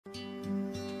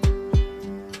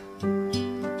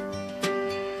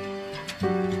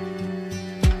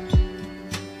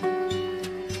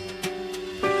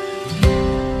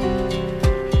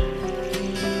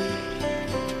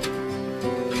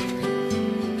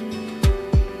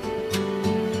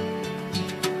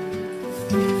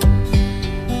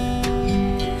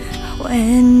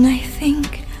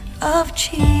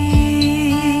Jesus.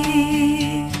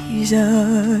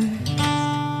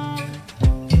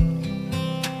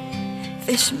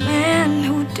 This man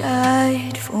who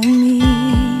died for me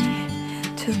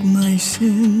took my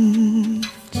sins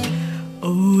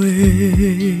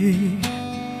away.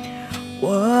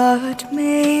 What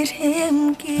made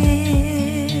him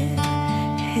give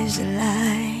his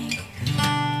life?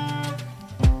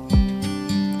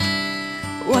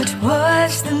 What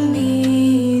was the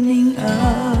meaning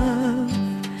of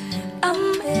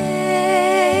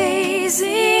amazing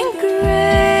grace?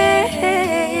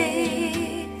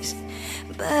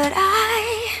 But I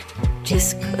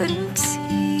just couldn't see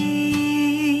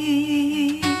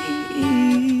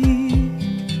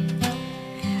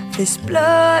this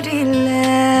bloody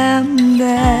lamb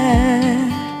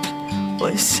that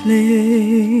was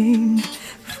slain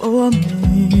for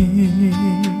me.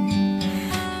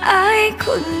 I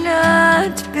could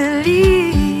not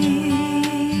believe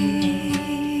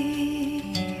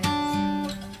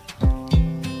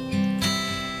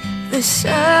the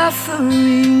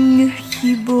suffering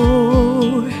he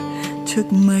bore took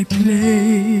my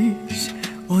place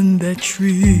on that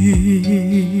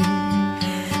tree,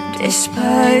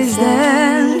 despised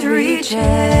and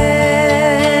rejected.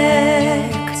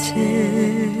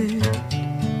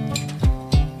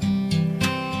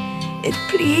 It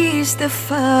pleased the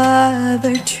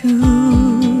Father to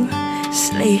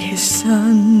slay his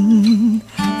Son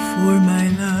for my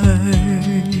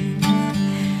life,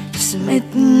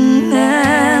 smitten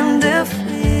and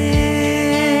afflicted.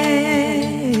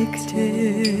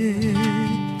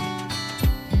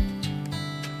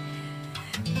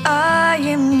 I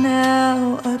am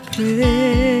now a prisoner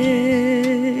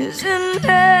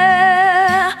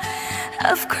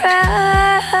of Christ.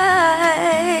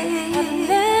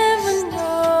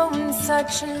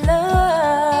 Such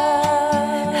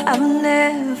love, I've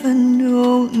never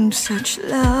known such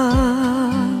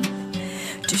love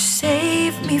to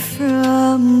save me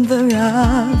from the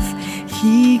wrath.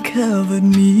 He covered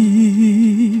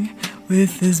me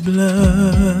with his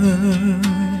blood.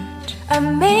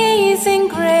 Amazing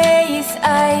grace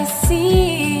I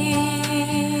see.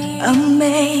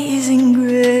 Amazing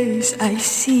grace I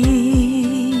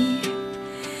see.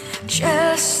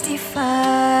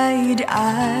 Justified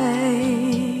I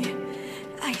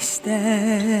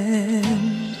stand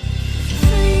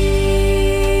free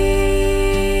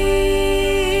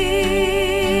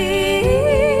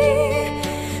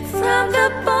from the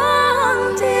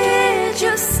bondage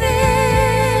of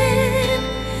sin.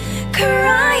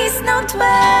 Christ now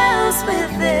dwells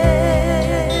within.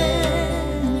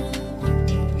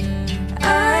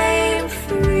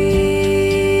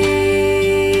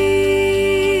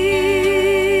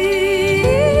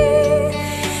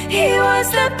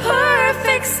 I'm the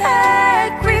perfect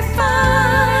sacrifice.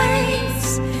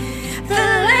 The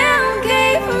Lamb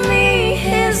gave me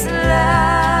his life,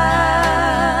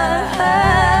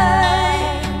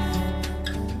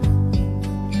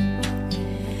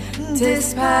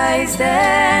 despised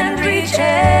and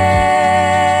rejected.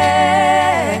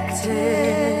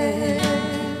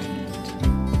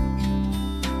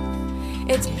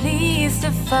 It pleased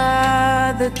the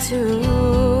Father to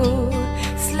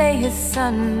slay his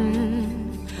Son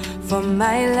for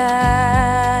my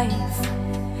life,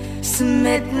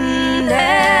 smitten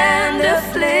and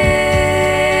afflicted.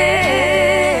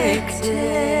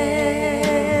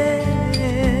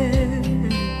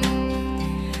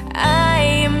 I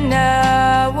am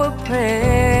now a prisoner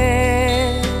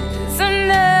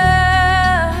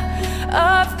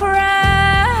of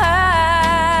Christ.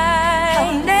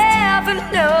 I've never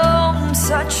known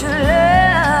such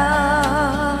love.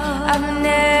 I've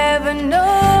never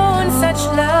known such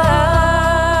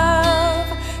love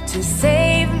to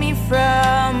save me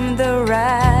from the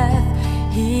wrath.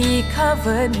 He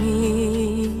covered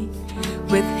me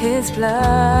with his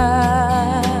blood.